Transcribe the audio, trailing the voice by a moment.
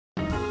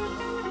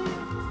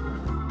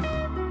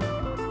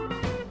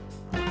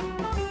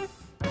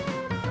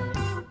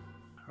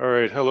All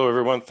right, hello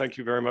everyone. Thank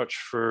you very much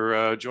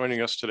for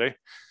joining us today.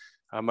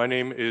 My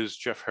name is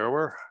Geoff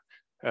Harrower.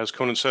 As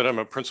Conan said, I'm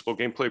a principal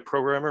gameplay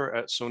programmer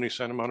at Sony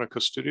Santa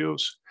Monica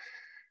Studios.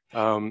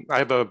 I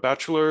have a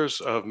bachelor's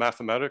of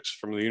mathematics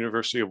from the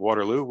University of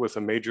Waterloo with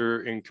a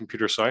major in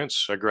computer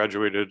science. I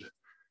graduated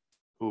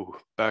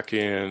back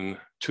in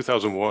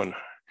 2001.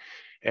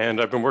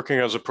 And I've been working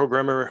as a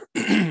programmer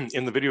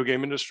in the video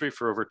game industry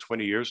for over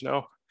 20 years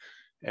now.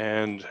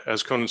 And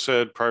as Conan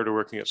said, prior to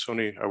working at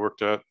Sony, I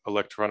worked at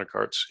Electronic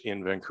Arts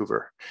in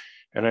Vancouver.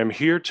 And I'm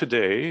here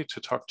today to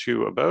talk to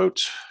you about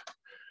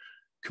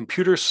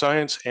computer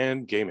science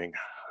and gaming.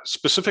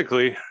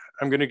 Specifically,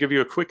 I'm going to give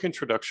you a quick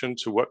introduction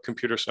to what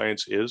computer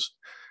science is.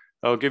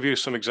 I'll give you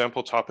some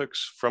example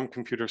topics from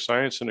computer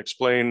science and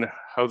explain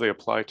how they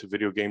apply to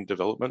video game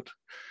development.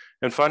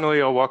 And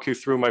finally, I'll walk you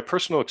through my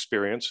personal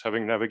experience,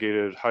 having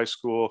navigated high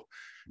school,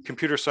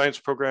 computer science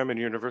program in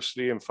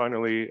university, and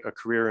finally a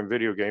career in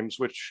video games,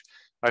 which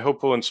I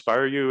hope will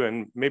inspire you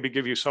and maybe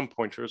give you some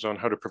pointers on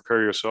how to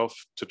prepare yourself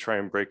to try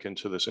and break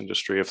into this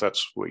industry if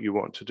that's what you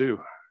want to do.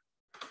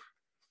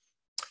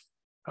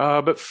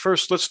 But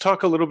first, let's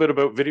talk a little bit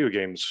about video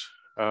games.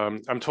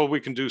 I'm told we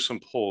can do some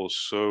polls,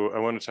 so I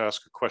wanted to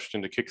ask a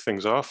question to kick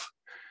things off.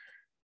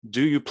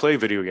 Do you play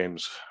video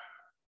games?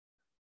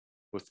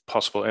 With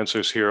possible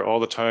answers here: all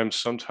the time,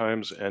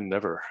 sometimes, and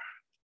never.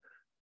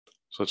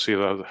 So let's see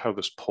how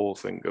this poll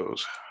thing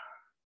goes.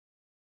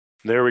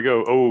 There we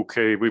go.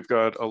 Okay, we've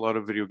got a lot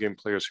of video game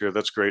players here.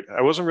 That's great.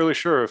 I wasn't really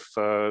sure if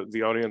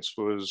the audience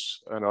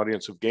was an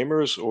audience of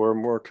gamers or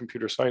more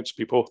computer science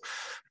people,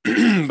 but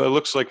it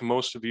looks like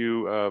most of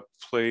you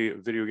play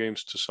video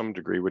games to some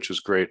degree, which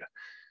is great.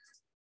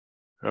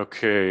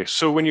 Okay,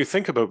 so when you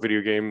think about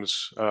video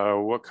games,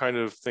 what kind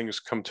of things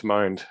come to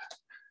mind?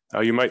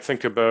 You might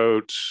think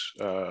about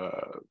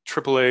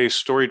AAA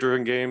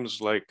story-driven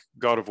games like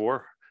God of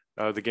War,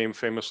 the game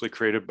famously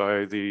created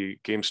by the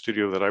game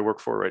studio that I work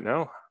for right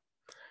now.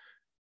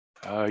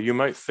 You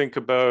might think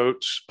about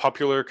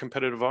popular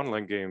competitive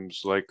online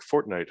games like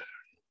Fortnite.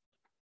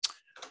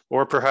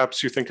 Or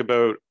perhaps you think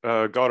about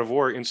God of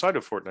War inside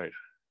of Fortnite.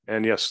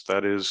 And yes,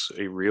 that is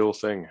a real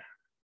thing.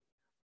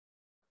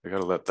 I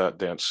gotta let that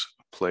dance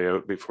play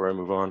out before I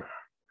move on.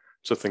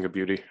 It's a thing of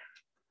beauty.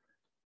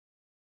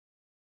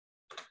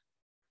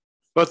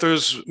 But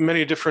there's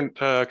many different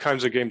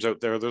kinds of games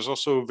out there. There's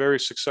also very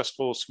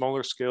successful,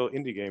 smaller scale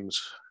indie games.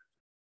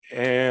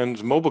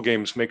 And mobile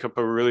games make up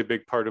a really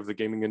big part of the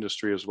gaming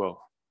industry as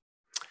well.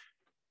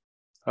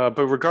 But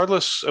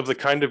regardless of the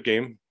kind of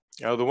game,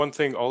 the one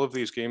thing all of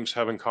these games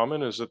have in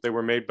common is that they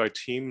were made by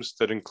teams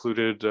that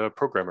included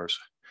programmers.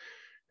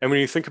 And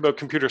when you think about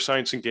computer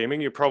science and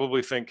gaming, you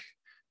probably think,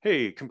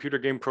 hey, computer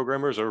game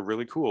programmers are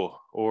really cool.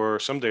 Or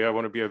someday I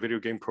want to be a video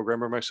game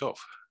programmer myself.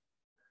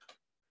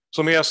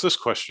 So let me ask this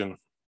question.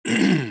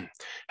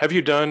 Have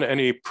you done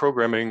any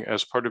programming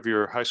as part of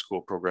your high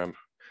school program?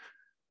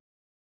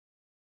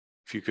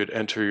 If you could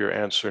enter your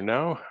answer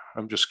now.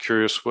 I'm just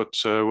curious what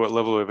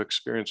level of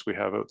experience we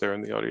have out there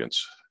in the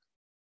audience.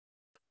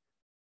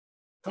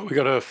 Oh, we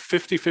got a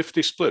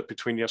 50-50 split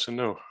between yes and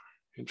no.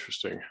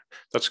 Interesting.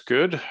 That's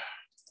good.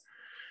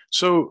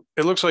 So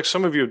it looks like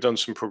some of you have done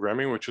some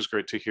programming, which is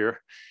great to hear.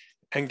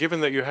 And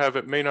given that you have,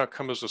 it may not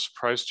come as a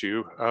surprise to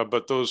you,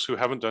 but those who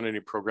haven't done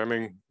any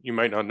programming, you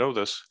might not know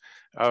this.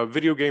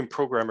 Video game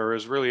programmer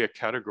is really a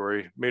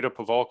category made up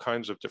of all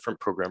kinds of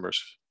different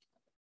programmers.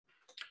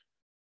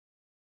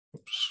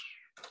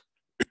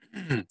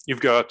 Oops. You've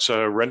got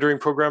rendering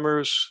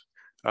programmers.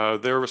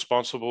 They're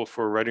responsible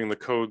for writing the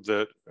code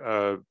that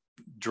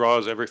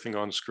draws everything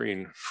on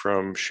screen,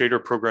 from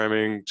shader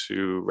programming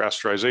to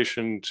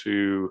rasterization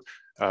to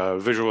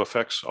visual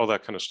effects. All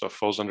that kind of stuff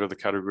falls under the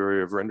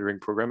category of rendering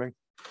programming.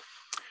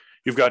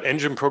 You've got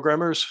engine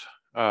programmers.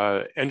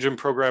 Engine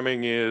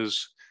programming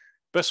is,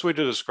 best way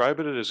to describe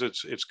it is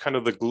it's kind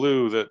of the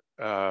glue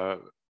that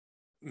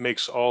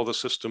makes all the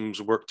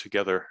systems work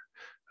together.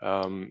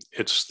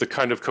 It's the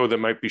kind of code that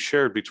might be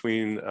shared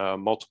between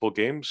multiple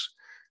games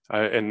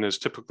and is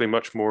typically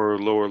much more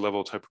lower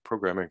level type of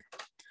programming.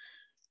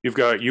 You've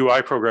got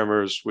UI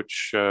programmers,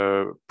 which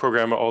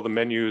program all the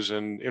menus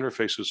and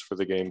interfaces for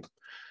the game.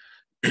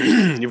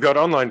 You've got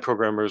online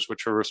programmers,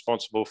 which are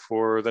responsible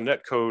for the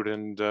netcode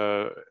and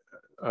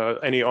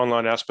any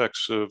online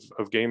aspects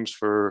of games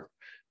for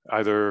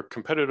either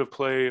competitive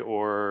play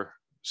or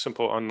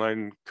simple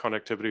online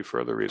connectivity for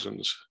other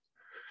reasons.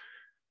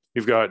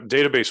 You've got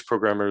database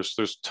programmers.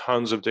 There's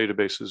tons of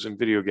databases in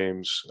video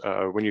games.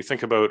 When you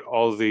think about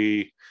all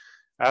the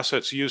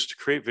assets used to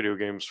create video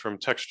games, from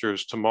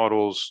textures to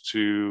models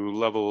to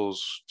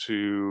levels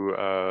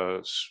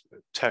to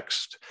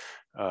text,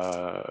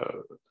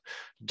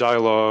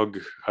 dialogue,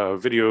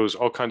 videos,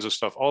 all kinds of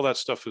stuff. All that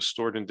stuff is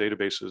stored in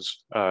databases,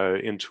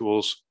 in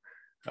tools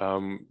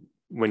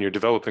when you're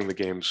developing the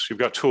games. You've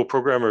got tool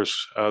programmers.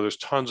 There's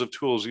tons of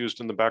tools used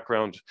in the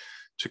background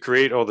to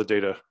create all the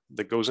data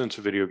that goes into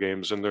video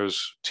games. And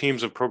there's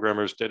teams of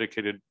programmers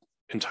dedicated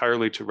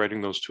entirely to writing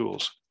those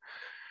tools.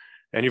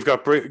 And you've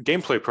got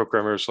gameplay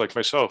programmers like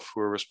myself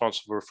who are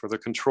responsible for the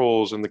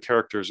controls and the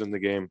characters in the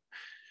game.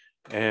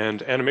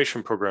 and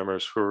animation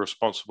programmers who are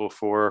responsible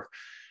for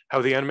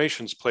how the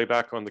animations play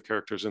back on the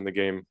characters in the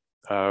game,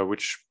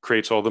 which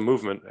creates all the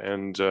movement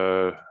and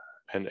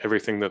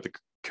everything that the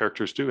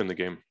characters do in the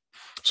game.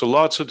 So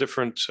lots of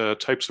different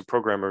types of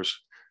programmers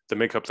that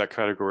make up that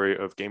category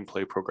of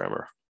gameplay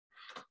programmer.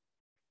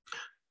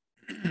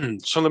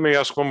 So let me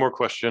ask one more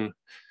question.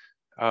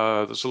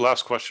 This is the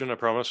last question, I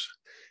promise.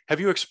 Have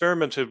you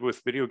experimented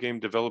with video game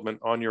development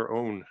on your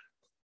own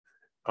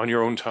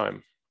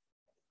time?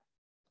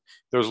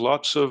 There's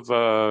lots of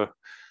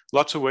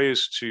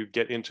ways to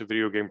get into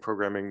video game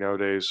programming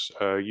nowadays.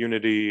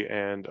 Unity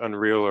and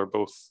Unreal are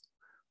both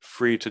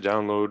free to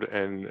download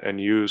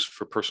and use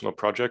for personal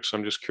projects.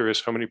 I'm just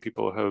curious how many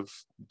people have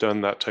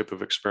done that type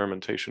of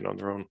experimentation on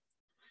their own.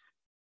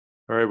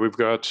 All right, we've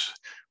got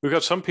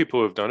some people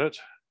who have done it,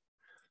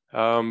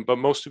 but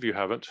most of you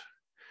haven't.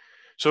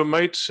 So it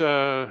might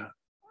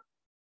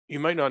you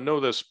might not know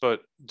this,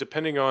 but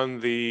depending on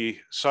the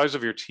size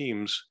of your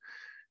teams,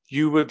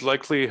 you would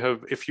likely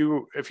have, if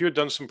you had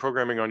done some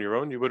programming on your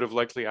own, you would have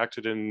likely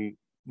acted in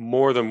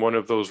more than one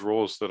of those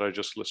roles that I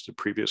just listed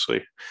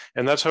previously.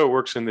 And that's how it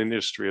works in the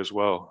industry as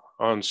well.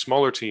 On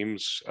smaller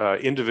teams,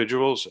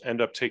 individuals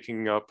end up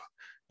taking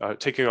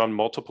on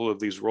multiple of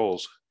these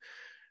roles.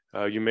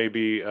 You may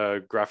be a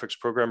graphics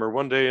programmer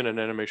one day and an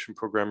animation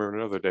programmer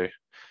another day.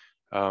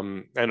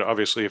 And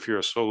obviously, if you're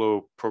a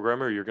solo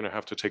programmer, you're going to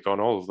have to take on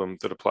all of them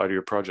that apply to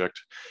your project.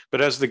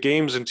 But as the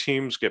games and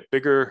teams get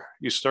bigger,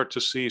 you start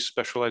to see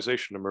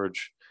specialization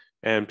emerge.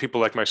 And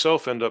people like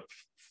myself end up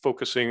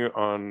focusing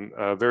on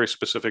very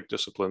specific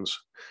disciplines.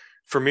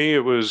 For me,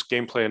 it was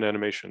gameplay and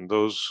animation.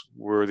 Those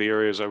were the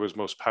areas I was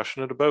most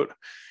passionate about.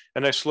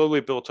 And I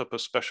slowly built up a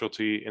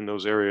specialty in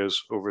those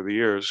areas over the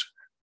years.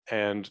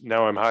 And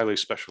now I'm highly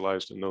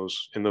specialized in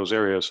those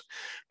areas.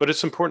 But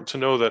it's important to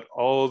know that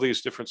all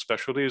these different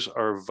specialties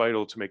are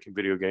vital to making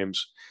video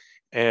games.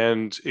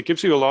 And it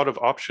gives you a lot of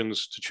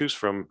options to choose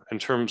from in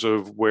terms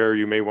of where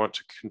you may want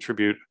to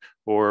contribute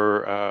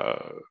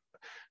or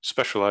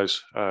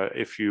specialize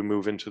if you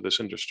move into this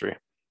industry.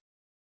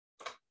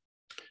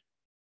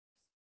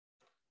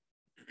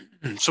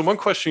 So one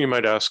question you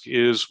might ask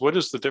is, what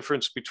is the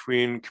difference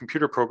between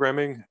computer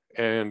programming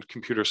and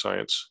computer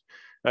science?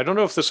 I don't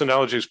know if this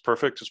analogy is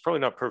perfect. It's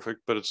probably not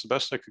perfect, but it's the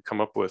best I could come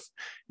up with.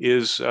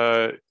 Is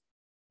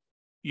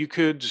you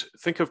could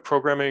think of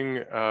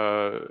programming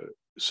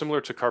similar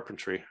to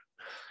carpentry.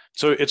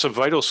 So it's a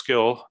vital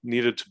skill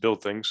needed to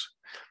build things,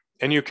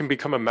 and you can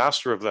become a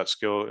master of that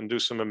skill and do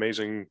some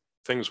amazing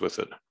things with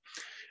it.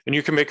 And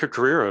you can make a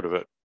career out of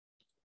it,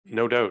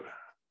 no doubt.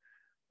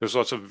 There's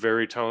lots of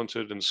very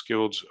talented and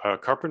skilled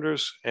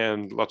carpenters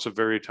and lots of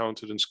very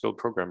talented and skilled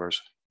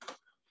programmers.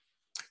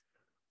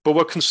 But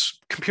what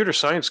computer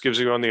science gives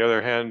you, on the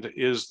other hand,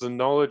 is the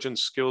knowledge and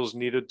skills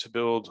needed to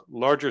build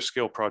larger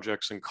scale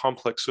projects and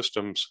complex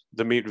systems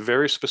that meet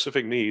very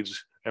specific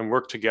needs and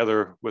work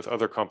together with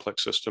other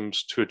complex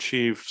systems to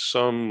achieve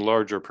some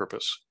larger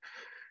purpose.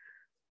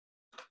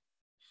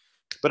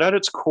 But at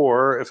its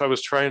core, if I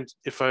was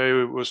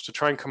to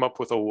try and come up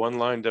with a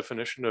one-line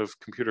definition of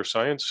computer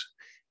science,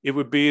 it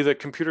would be that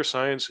computer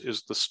science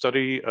is the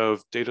study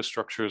of data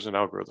structures and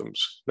algorithms.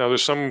 Now,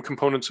 there's some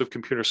components of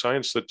computer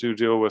science that do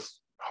deal with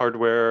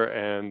hardware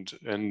and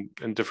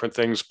different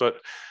things.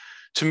 But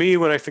to me,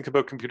 when I think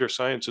about computer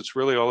science, it's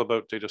really all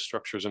about data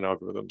structures and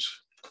algorithms.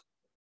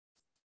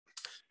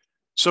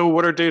 So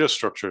what are data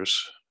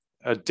structures?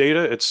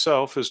 Data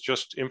itself is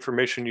just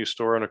information you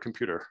store on a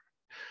computer.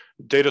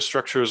 Data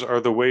structures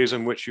are the ways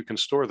in which you can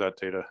store that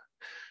data.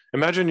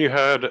 Imagine you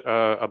had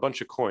a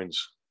bunch of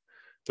coins.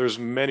 There's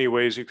many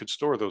ways you could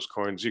store those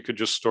coins. You could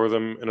just store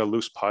them in a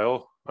loose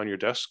pile on your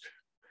desk.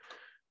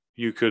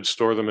 You could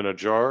store them in a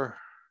jar.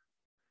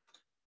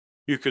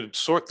 You could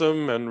sort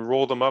them and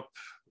roll them up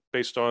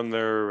based on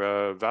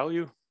their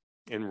value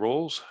in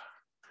rolls,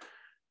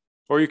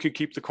 or you could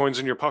keep the coins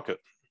in your pocket.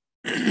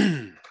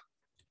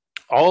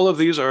 All of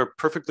these are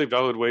perfectly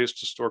valid ways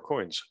to store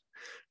coins.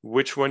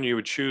 Which one you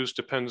would choose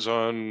depends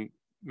on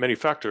many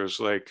factors,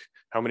 like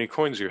how many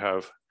coins you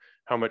have,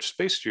 how much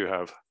space do you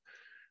have,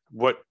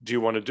 what do you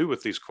want to do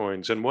with these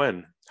coins and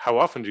when, how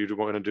often do you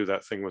want to do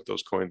that thing with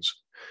those coins.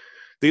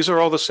 These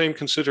are all the same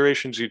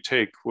considerations you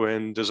take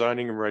when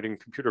designing and writing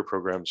computer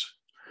programs.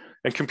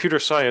 And computer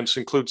science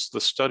includes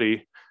the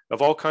study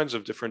of all kinds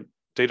of different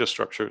data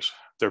structures,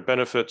 their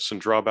benefits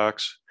and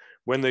drawbacks,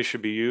 when they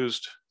should be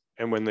used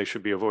and when they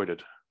should be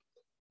avoided.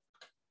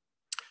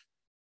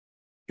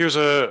 Here's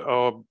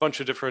a bunch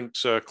of different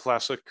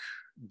classic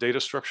data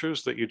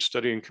structures that you'd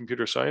study in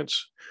computer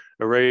science: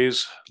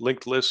 arrays,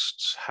 linked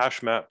lists,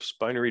 hash maps,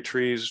 binary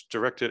trees,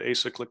 directed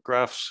acyclic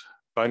graphs,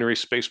 binary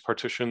space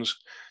partitions.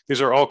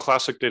 These are all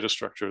classic data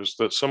structures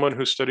that someone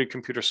who studied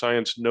computer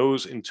science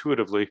knows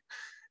intuitively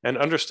and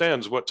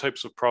understands what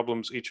types of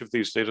problems each of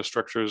these data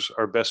structures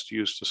are best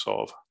used to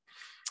solve.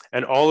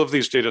 And all of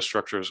these data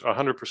structures,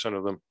 100%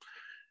 of them,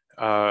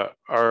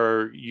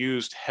 are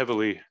used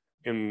heavily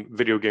in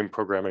video game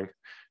programming.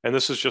 And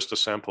this is just a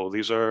sample.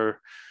 These are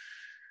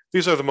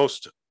These are the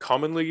most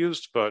commonly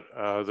used, but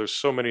there's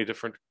so many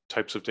different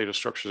types of data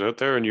structures out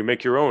there, and you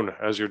make your own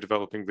as you're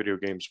developing video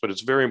games. But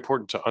it's very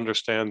important to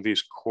understand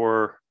these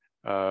core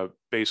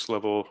base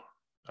level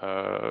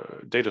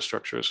data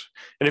structures.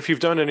 And if you've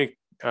done any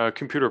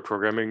computer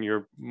programming,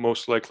 you're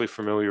most likely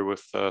familiar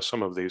with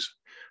some of these.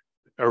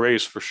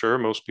 Arrays for sure,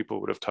 most people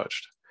would have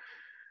touched.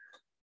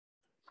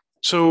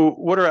 So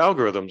what are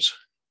algorithms?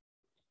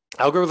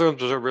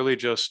 Algorithms are really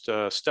just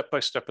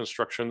step-by-step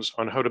instructions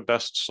on how to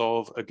best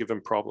solve a given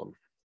problem.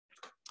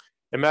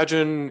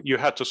 Imagine you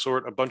had to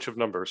sort a bunch of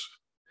numbers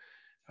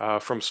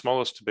from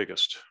smallest to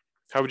biggest.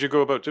 How would you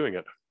go about doing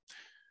it?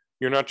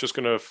 You're not just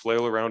going to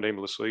flail around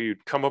aimlessly.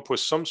 You'd come up with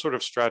some sort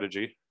of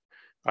strategy,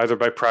 either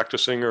by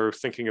practicing or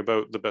thinking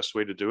about the best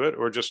way to do it,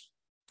 or just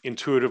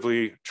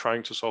intuitively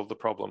trying to solve the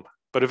problem.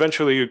 But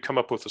eventually you'd come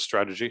up with a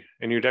strategy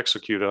and you'd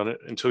execute on it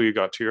until you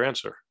got to your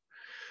answer.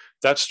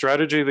 That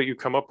strategy that you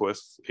come up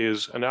with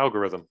is an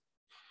algorithm.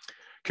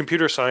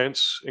 Computer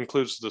science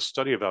includes the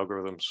study of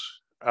algorithms,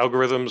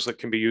 algorithms that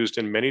can be used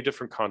in many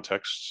different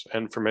contexts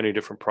and for many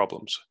different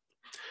problems.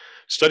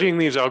 Studying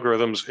these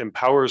algorithms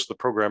empowers the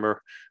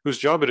programmer, whose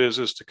job it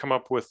is to come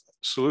up with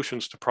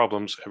solutions to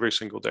problems every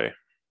single day.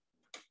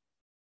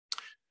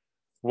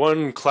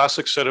 One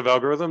classic set of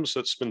algorithms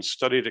that's been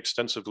studied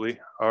extensively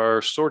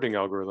are sorting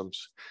algorithms.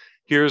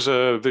 Here's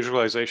a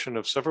visualization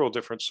of several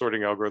different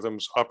sorting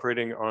algorithms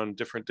operating on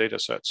different data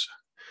sets.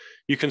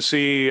 You can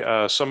see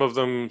some of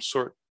them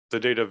sort the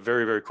data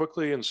very, very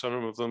quickly, and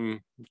some of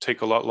them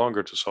take a lot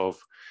longer to solve,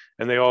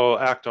 and they all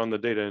act on the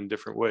data in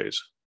different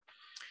ways.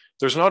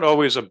 There's not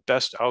always a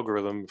best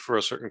algorithm for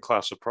a certain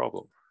class of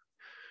problem.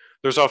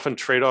 There's often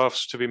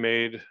trade-offs to be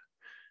made,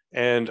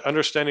 and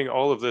understanding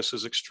all of this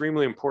is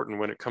extremely important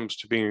when it comes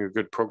to being a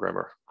good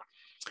programmer.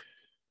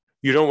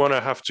 You don't want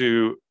to have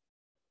to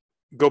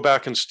go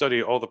back and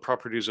study all the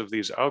properties of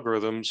these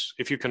algorithms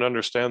if you can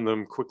understand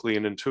them quickly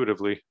and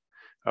intuitively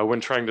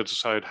when trying to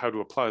decide how to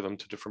apply them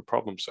to different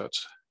problem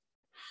sets.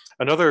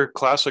 Another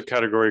classic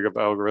category of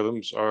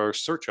algorithms are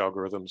search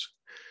algorithms.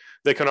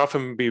 They can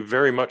often be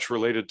very much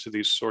related to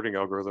these sorting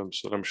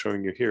algorithms that I'm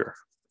showing you here.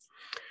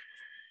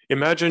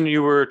 Imagine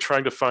you were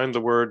trying to find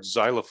the word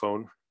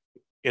xylophone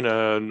in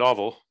a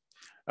novel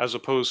as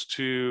opposed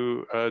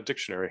to a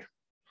dictionary.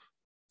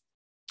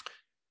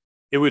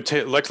 It would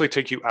likely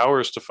take you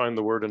hours to find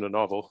the word in a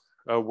novel.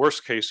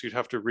 Worst case, you'd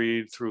have to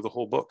read through the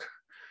whole book.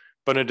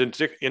 But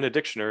in a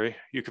dictionary,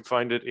 you could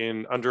find it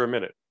in under a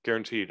minute,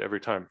 guaranteed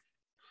every time.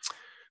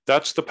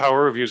 That's the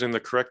power of using the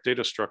correct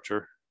data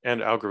structure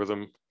and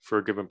algorithm for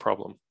a given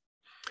problem.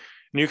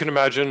 And you can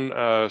imagine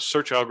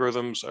search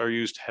algorithms are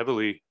used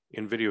heavily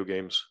in video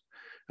games,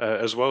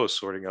 as well as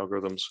sorting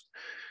algorithms.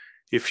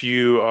 If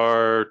you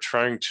are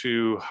trying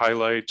to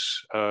highlight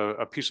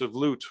a piece of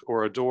loot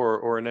or a door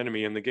or an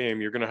enemy in the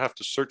game, you're going to have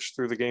to search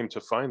through the game to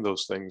find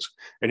those things.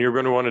 And you're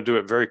going to want to do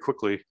it very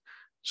quickly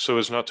so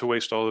as not to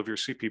waste all of your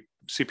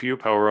CPU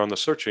power on the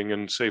searching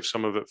and save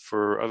some of it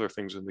for other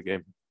things in the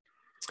game.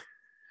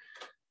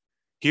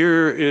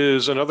 Here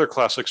is another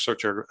classic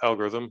search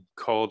algorithm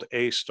called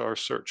A-star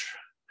search.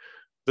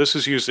 This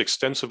is used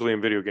extensively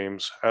in video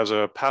games as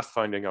a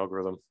pathfinding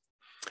algorithm.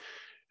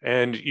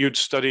 And you'd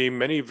study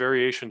many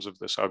variations of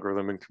this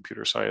algorithm in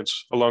computer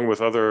science, along with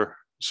other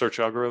search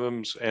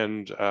algorithms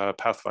and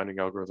pathfinding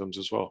algorithms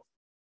as well.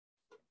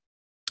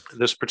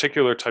 This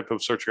particular type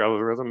of search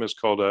algorithm is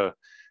called a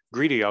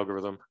greedy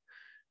algorithm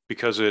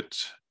because it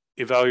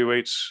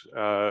evaluates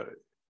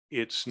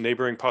its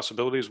neighboring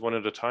possibilities one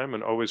at a time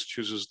and always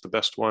chooses the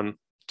best one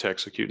to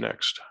execute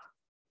next.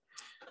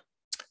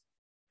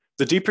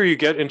 The deeper you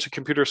get into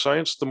computer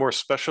science, the more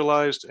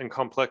specialized and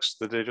complex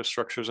the data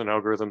structures and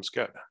algorithms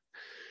get.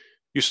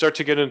 You start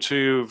to get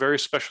into very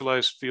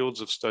specialized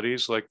fields of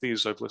studies like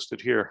these I've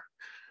listed here,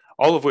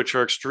 all of which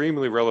are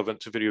extremely relevant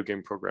to video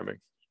game programming.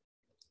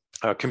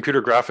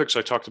 Computer graphics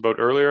I talked about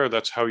earlier,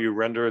 that's how you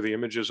render the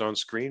images on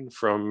screen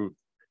from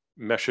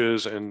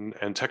meshes and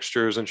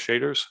textures and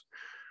shaders.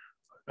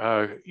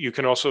 You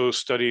can also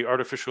study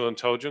artificial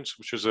intelligence,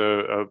 which is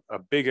a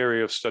big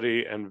area of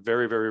study and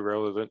very, very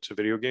relevant to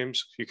video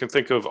games. You can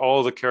think of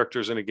all the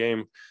characters in a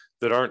game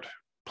that aren't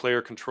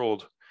player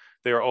controlled.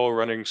 They are all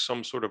running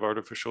some sort of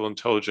artificial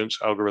intelligence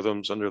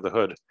algorithms under the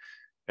hood,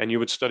 and you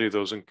would study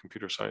those in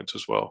computer science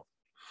as well.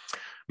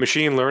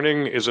 Machine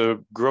learning is a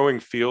growing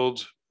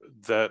field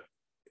that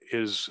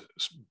is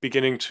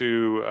beginning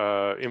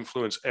to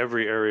influence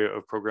every area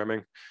of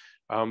programming,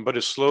 but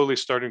is slowly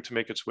starting to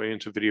make its way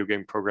into video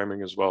game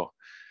programming as well.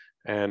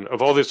 And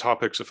of all these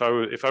topics, if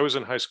I was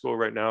in high school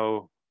right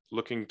now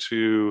looking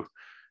to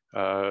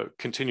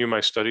continue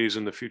my studies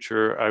in the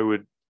future, I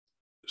would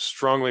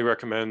strongly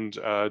recommend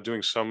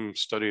doing some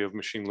study of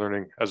machine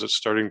learning as it's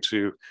starting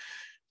to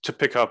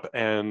pick up,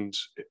 and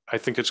I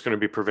think it's going to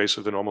be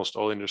pervasive in almost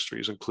all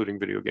industries, including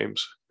video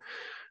games.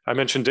 I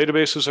mentioned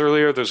databases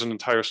earlier. There's an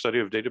entire study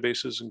of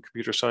databases in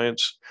computer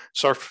science.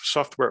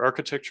 Software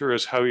architecture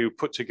is how you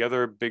put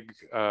together big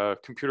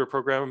computer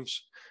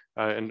programs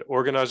and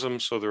organize them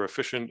so they're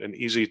efficient and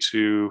easy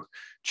to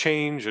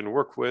change and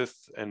work with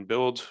and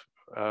build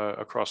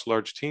across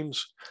large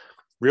teams.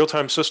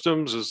 Real-time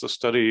systems is the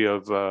study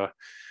of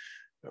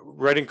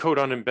writing code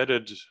on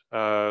embedded,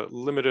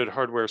 limited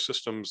hardware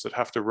systems that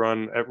have to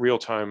run at real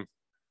time,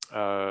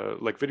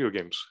 like video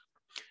games.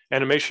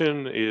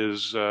 Animation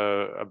is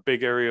a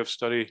big area of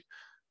study.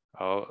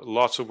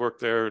 Lots of work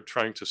there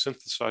trying to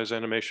synthesize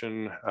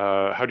animation.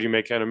 How do you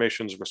make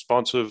animations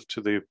responsive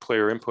to the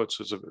player inputs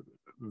is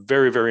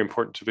very, very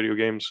important to video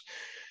games.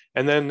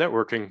 And then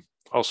networking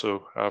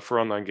also for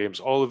online games.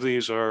 All of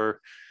these are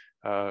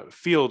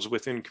fields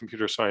within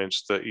computer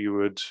science that you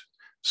would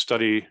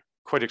study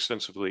quite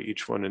extensively,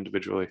 each one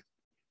individually.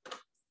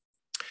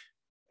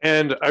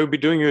 And I would be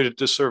doing you a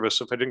disservice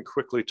if I didn't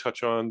quickly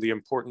touch on the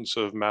importance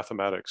of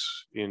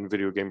mathematics in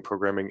video game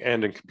programming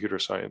and in computer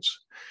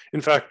science.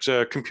 In fact,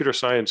 computer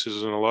science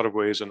is in a lot of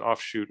ways an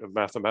offshoot of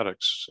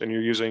mathematics, and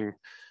you're using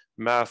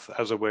math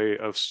as a way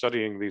of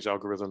studying these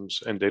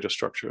algorithms and data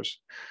structures.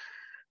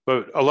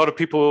 But a lot of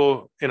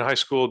people in high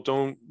school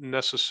don't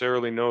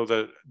necessarily know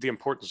that the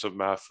importance of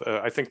math.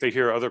 I think they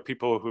hear other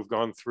people who've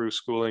gone through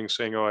schooling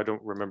saying, oh, I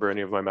don't remember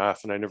any of my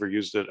math and I never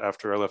used it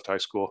after I left high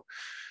school.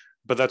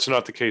 But that's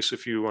not the case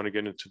if you want to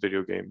get into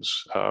video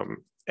games.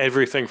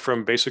 Everything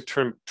from basic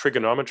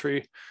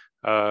trigonometry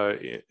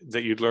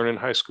that you'd learn in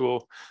high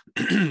school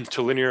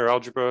to linear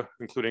algebra,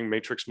 including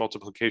matrix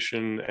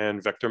multiplication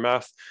and vector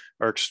math,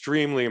 are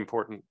extremely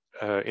important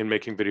in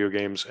making video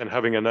games. And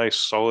having a nice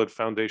solid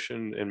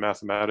foundation in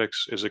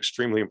mathematics is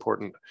extremely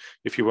important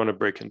if you want to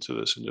break into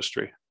this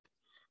industry.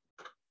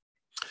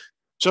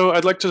 So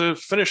I'd like to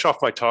finish off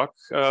my talk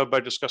by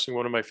discussing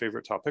one of my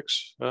favorite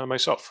topics,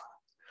 myself.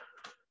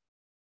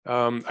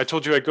 I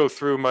told you I'd go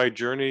through my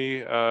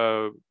journey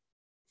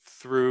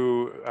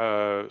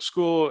through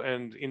school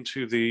and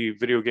into the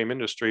video game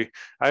industry.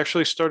 I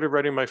actually started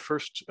writing my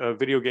first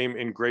video game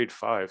in grade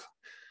 5.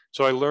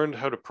 So I learned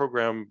how to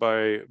program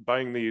by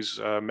buying these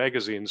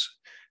magazines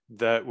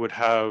that would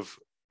have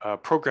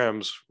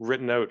programs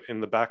written out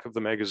in the back of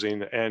the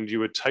magazine, and you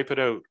would type it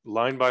out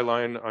line by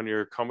line on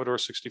your Commodore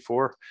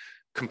 64,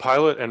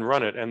 compile it and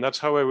run it. And that's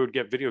how I would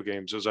get video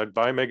games, is I'd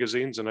buy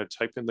magazines and I'd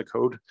type in the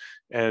code,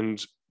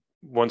 and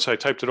once I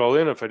typed it all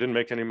in, if I didn't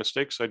make any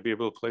mistakes, I'd be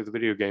able to play the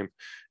video game.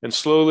 And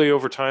slowly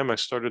over time, I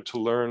started to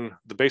learn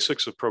the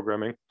basics of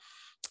programming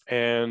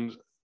and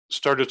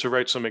started to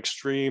write some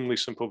extremely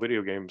simple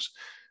video games.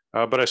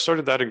 But I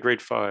started that in grade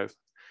 5,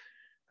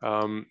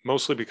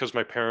 mostly because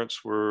my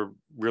parents were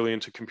really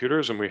into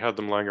computers and we had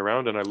them lying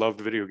around, and I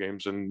loved video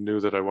games and knew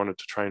that I wanted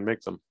to try and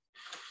make them.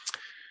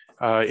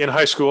 In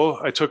high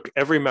school, I took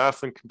every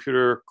math and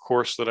computer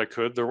course that I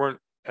could. There weren't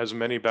as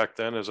many back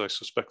then as I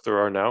suspect there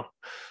are now.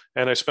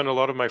 And I spent a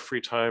lot of my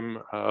free time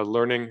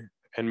learning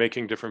and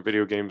making different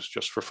video games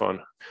just for fun.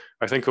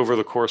 I think over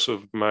the course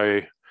of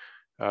my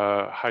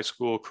high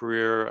school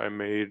career, I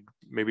made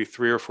maybe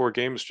 3 or 4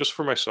 games just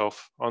for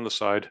myself on the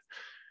side.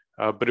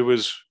 But it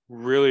was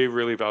really,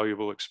 really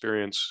valuable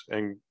experience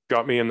and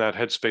got me in that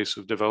headspace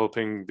of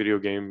developing video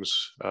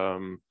games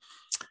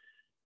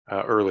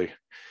early.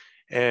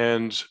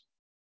 And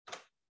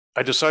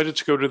I decided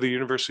to go to the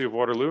University of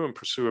Waterloo and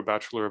pursue a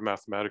Bachelor of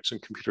Mathematics in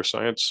Computer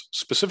Science,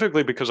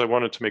 specifically because I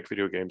wanted to make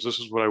video games. This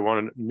is what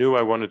I knew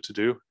I wanted to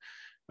do.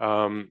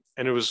 And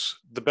it was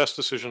the best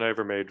decision I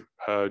ever made,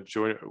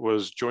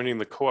 was joining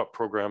the co-op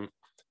program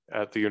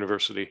at the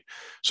university.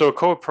 So a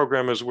co-op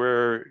program is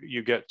where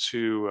you get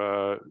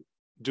to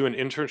do an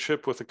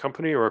internship with a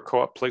company or a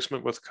co-op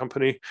placement with a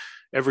company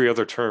every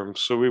other term.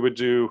 So we would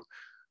do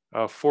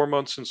 4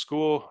 months in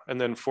school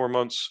and then 4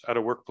 months at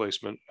a work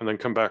placement, and then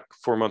come back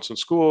 4 months in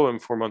school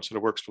and 4 months at a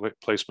work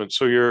placement.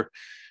 So your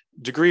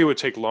degree would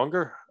take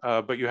longer,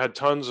 but you had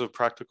tons of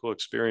practical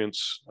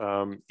experience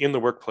in the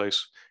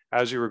workplace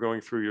as you were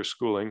going through your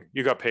schooling.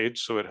 You got paid,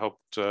 so it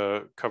helped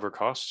cover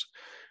costs.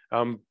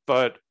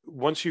 But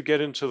once you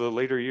get into the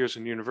later years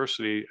in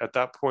university, at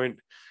that point,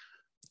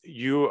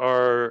 you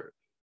are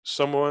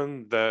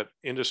someone that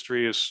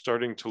industry is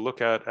starting to look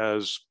at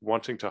as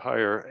wanting to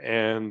hire,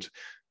 and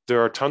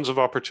there are tons of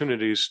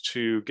opportunities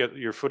to get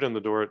your foot in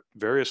the door at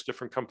various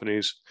different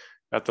companies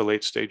at the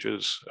late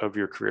stages of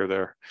your career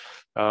there.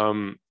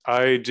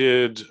 I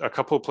did a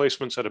couple of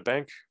placements at a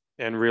bank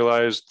and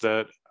realized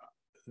that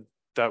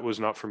that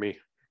was not for me.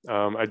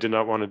 I did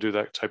not want to do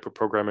that type of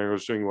programming. I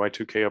was doing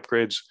Y2K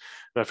upgrades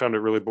and I found it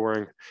really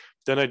boring.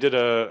 Then I did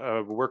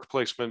a work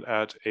placement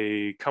at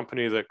a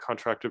company that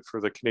contracted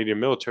for the Canadian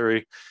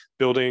military,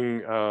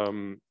 building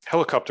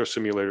helicopter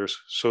simulators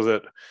so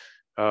that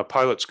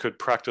pilots could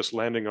practice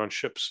landing on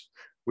ships.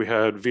 We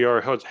had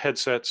VR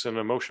headsets and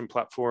a motion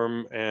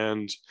platform,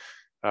 and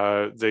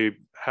they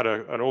had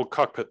an old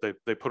cockpit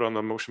they put on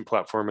the motion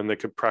platform, and they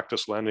could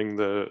practice landing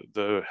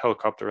the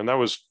helicopter. And that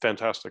was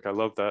fantastic. I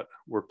loved that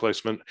work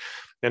placement.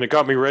 And it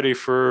got me ready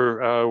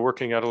for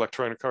working at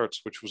Electronic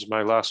Arts, which was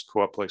my last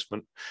co-op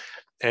placement.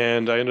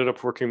 And I ended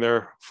up working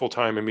there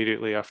full-time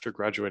immediately after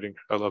graduating.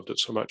 I loved it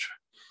so much.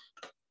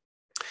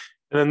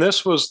 And then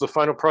this was the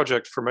final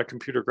project for my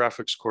computer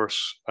graphics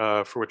course,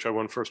 for which I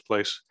won first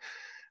place.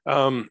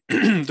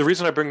 The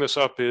reason I bring this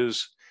up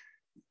is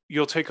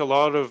you'll take a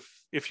lot of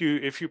if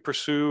you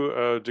pursue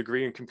a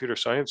degree in computer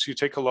science, you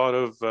take a lot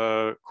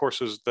of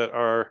courses that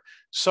are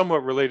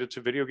somewhat related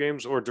to video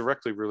games or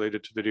directly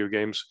related to video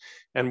games.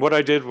 And what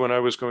I did when I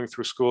was going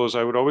through school is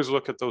I would always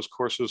look at those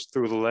courses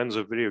through the lens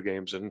of video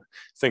games and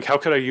think, how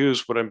could I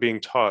use what I'm being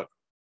taught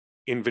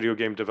in video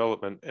game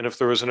development? And if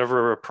there was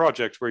ever a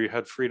project where you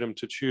had freedom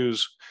to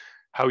choose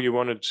how you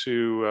wanted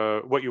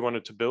to, what you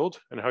wanted to build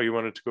and how you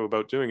wanted to go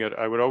about doing it,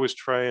 I would always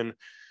try and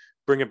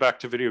bring it back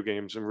to video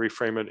games and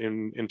reframe it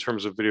in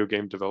terms of video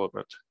game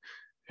development.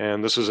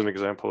 And this is an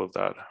example of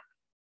that.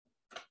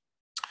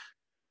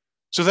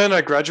 So then I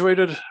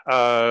graduated,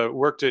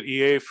 worked at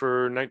EA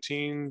for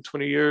 19,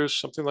 20 years,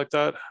 something like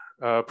that,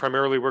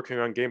 primarily working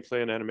on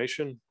gameplay and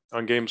animation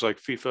on games like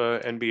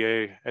FIFA,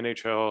 NBA,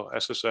 NHL,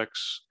 SSX,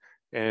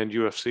 and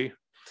UFC.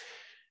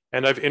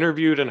 And I've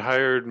interviewed and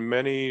hired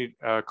many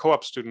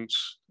co-op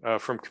students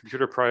from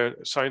computer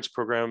science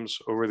programs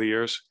over the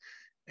years.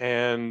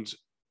 And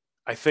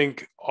I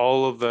think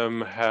all of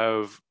them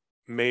have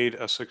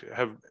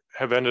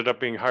have ended up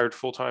being hired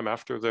full-time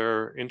after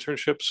their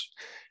internships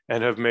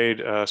and have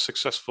made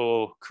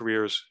successful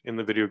careers in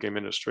the video game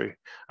industry.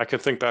 I can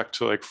think back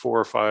to like 4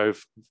 or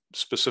 5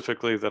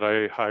 specifically that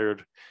I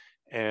hired,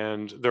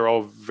 and they're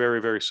all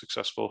very, very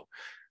successful.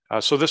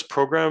 So this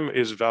program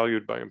is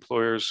valued by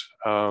employers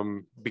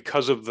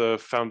because of the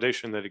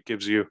foundation that it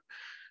gives you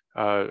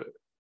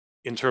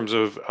in terms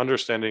of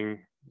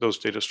understanding those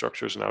data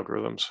structures and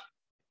algorithms.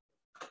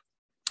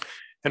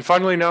 And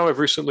finally, now I've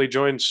recently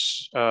joined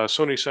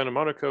Sony Santa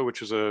Monica,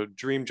 which is a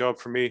dream job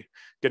for me,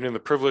 getting the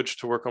privilege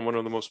to work on one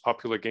of the most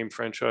popular game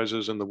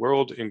franchises in the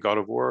world in God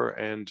of War.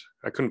 And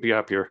I couldn't be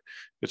happier.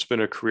 It's been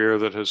a career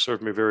that has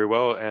served me very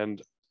well.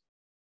 And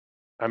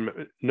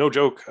I'm no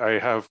joke, I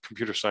have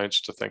computer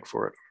science to thank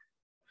for it.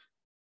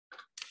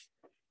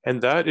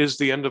 And that is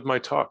the end of my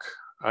talk.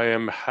 I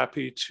am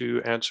happy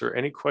to answer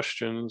any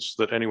questions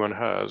that anyone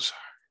has.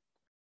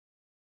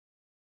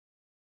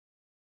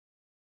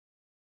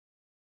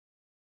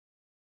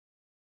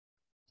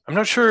 I'm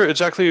not sure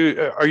exactly,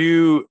 are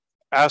you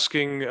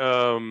asking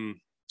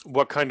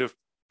what kind of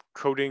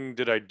coding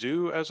did I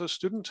do as a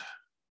student?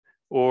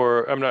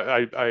 Or I'm not,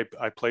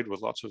 I played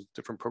with lots of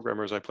different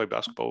programmers. I played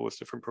basketball with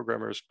different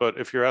programmers. But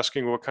if you're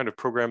asking what kind of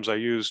programs I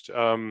used,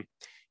 in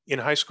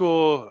high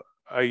school,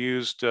 I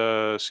used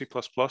C++.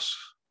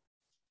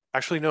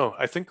 Actually, no,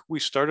 I think we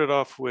started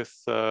off with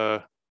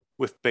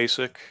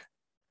BASIC,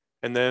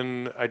 and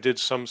then I did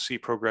some C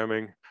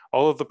programming.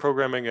 All of the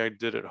programming I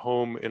did at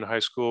home in high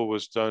school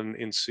was done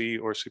in C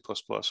or C++.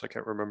 I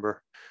can't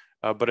remember.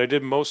 But I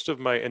did most of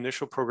my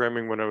initial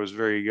programming when I was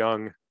very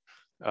young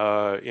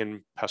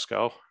in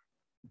Pascal,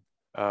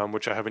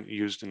 which I haven't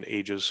used in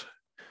ages.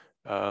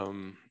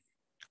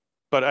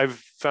 But I've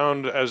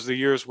found as the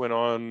years went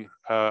on,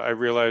 I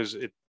realized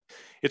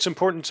it's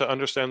important to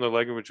understand the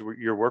language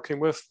you're working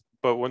with.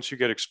 But once you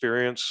get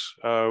experience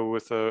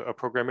with a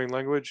programming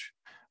language,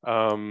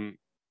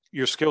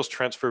 your skills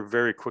transfer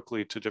very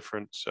quickly to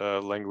different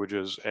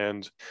languages.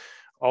 And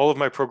all of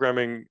my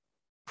programming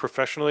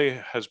professionally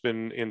has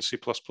been in C++,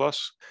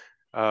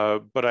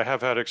 but I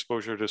have had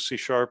exposure to C#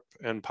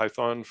 and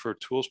Python for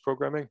tools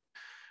programming.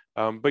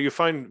 But you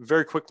find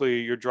very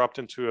quickly you're dropped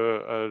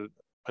into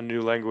a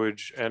new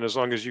language. And as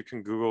long as you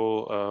can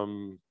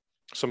Google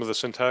some of the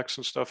syntax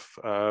and stuff,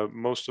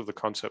 most of the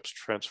concepts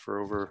transfer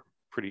over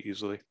pretty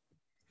easily.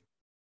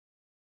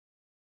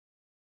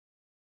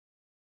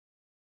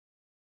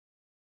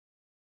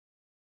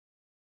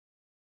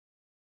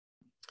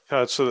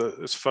 So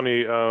it's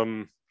funny.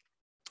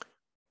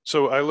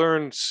 So I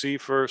learned C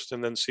first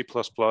and then C++,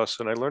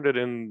 and I learned it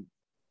in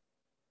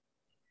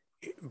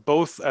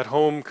both at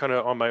home, kind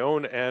of on my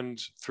own, and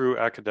through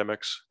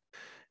academics.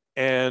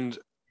 And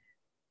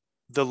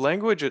the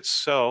language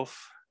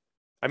itself,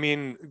 I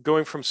mean,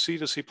 going from C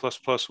to C++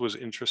 was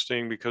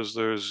interesting because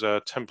there's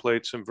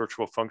templates and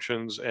virtual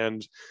functions,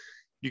 and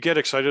you get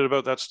excited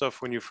about that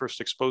stuff when you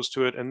first exposed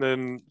to it, and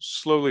then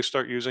slowly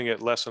start using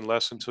it less and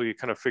less until you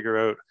kind of figure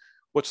out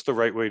what's the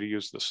right way to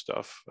use this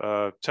stuff.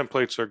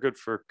 Templates are good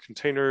for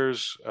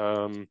containers.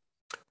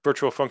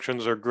 Virtual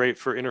functions are great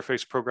for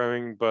interface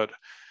programming, but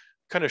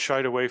kind of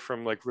shied away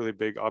from like really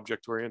big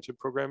object-oriented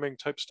programming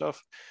type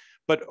stuff.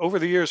 But over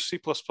the years, C++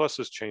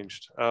 has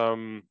changed.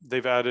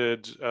 They've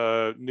added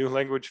new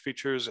language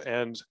features,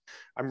 and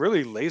I'm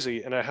really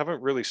lazy and I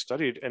haven't really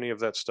studied any of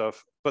that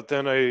stuff. But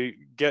then I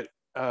get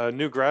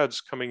new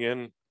grads coming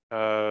in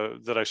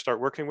that I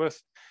start working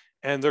with,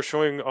 and they're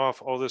showing off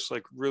all this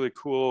like really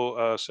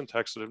cool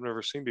syntax that I've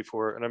never seen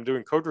before. And I'm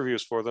doing code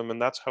reviews for them,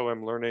 and that's how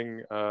I'm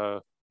learning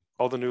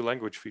all the new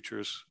language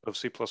features of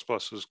C++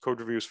 is code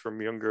reviews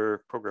from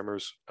younger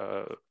programmers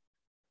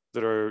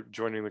that are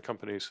joining the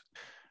companies.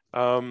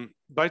 But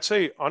I'd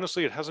say,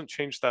 honestly, it hasn't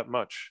changed that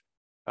much.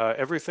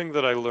 Everything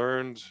that I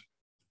learned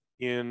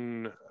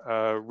in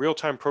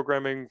real-time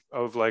programming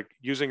of like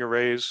using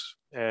arrays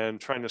and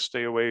trying to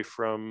stay away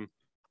from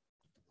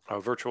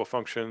virtual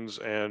functions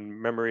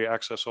and memory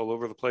access all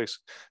over the place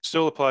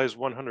still applies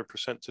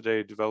 100%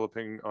 today,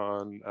 developing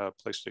on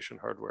PlayStation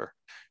hardware.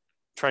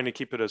 Trying to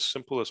keep it as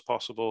simple as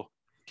possible,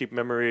 keep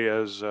memory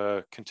as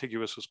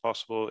contiguous as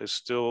possible is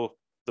still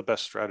the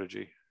best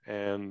strategy.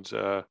 And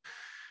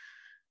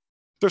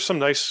there's some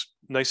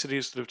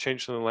niceties that have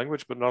changed in the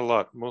language, but not a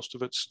lot. Most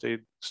of it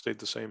stayed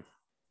the same.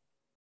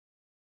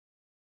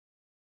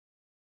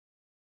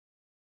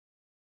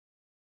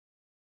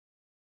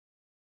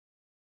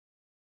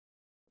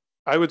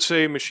 I would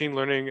say machine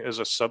learning is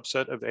a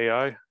subset of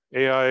AI.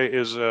 AI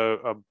is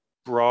a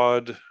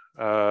broad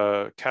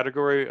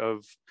category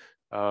of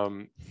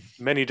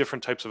many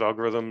different types of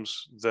algorithms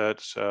that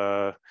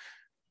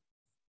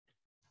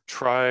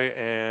try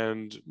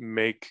and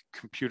make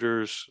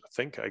computers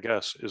think, I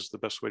guess, is the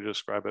best way to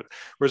describe it.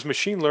 Whereas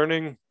machine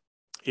learning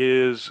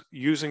is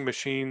using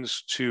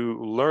machines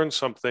to learn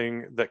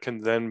something that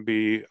can then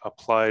be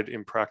applied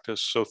in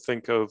practice. So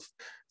think of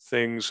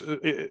things,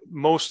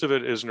 most of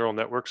it is neural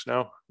networks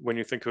now. When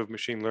you think of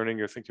machine learning,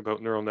 you're thinking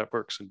about neural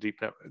networks and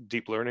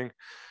deep learning.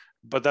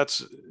 But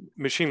that's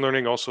machine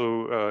learning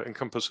also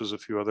encompasses a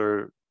few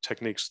other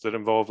techniques that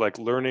involve like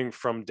learning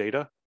from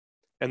data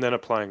and then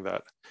applying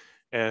that.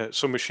 And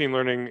so machine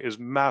learning is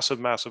massive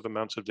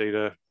amounts of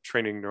data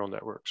training neural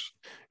networks.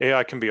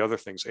 AI can be other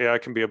things. AI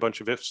can be a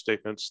bunch of if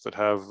statements that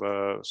have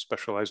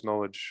specialized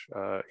knowledge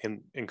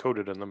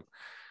encoded in them.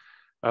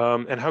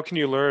 And how can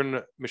you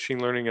learn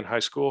machine learning in high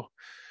school?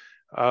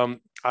 I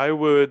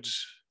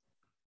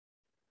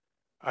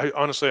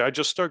honestly, I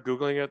just start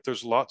Googling it.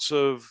 There's lots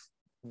of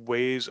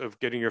ways of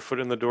getting your foot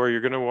in the door. You're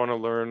going to want to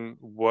learn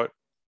what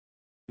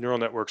neural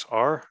networks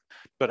are.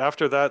 But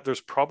after that,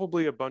 there's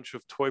probably a bunch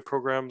of toy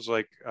programs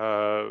like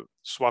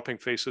swapping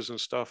faces and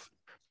stuff.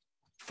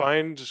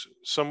 Find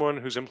someone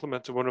who's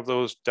implemented one of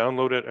those,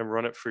 download it and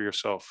run it for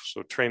yourself.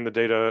 So train the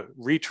data,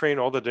 retrain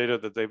all the data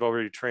that they've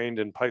already trained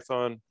in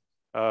Python,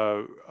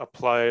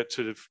 apply it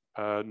to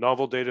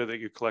novel data that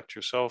you collect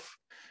yourself.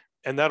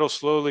 And that'll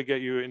slowly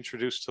get you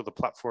introduced to the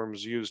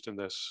platforms used in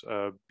this,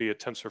 be it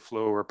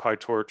TensorFlow or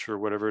PyTorch or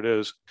whatever it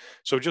is.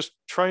 So just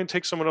try and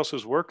take someone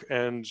else's work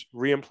and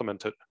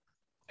re-implement it,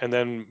 and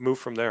then move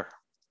from there.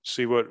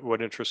 See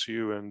what interests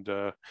you,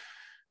 and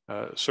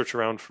search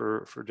around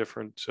for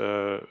different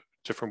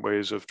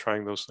ways of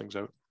trying those things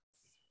out.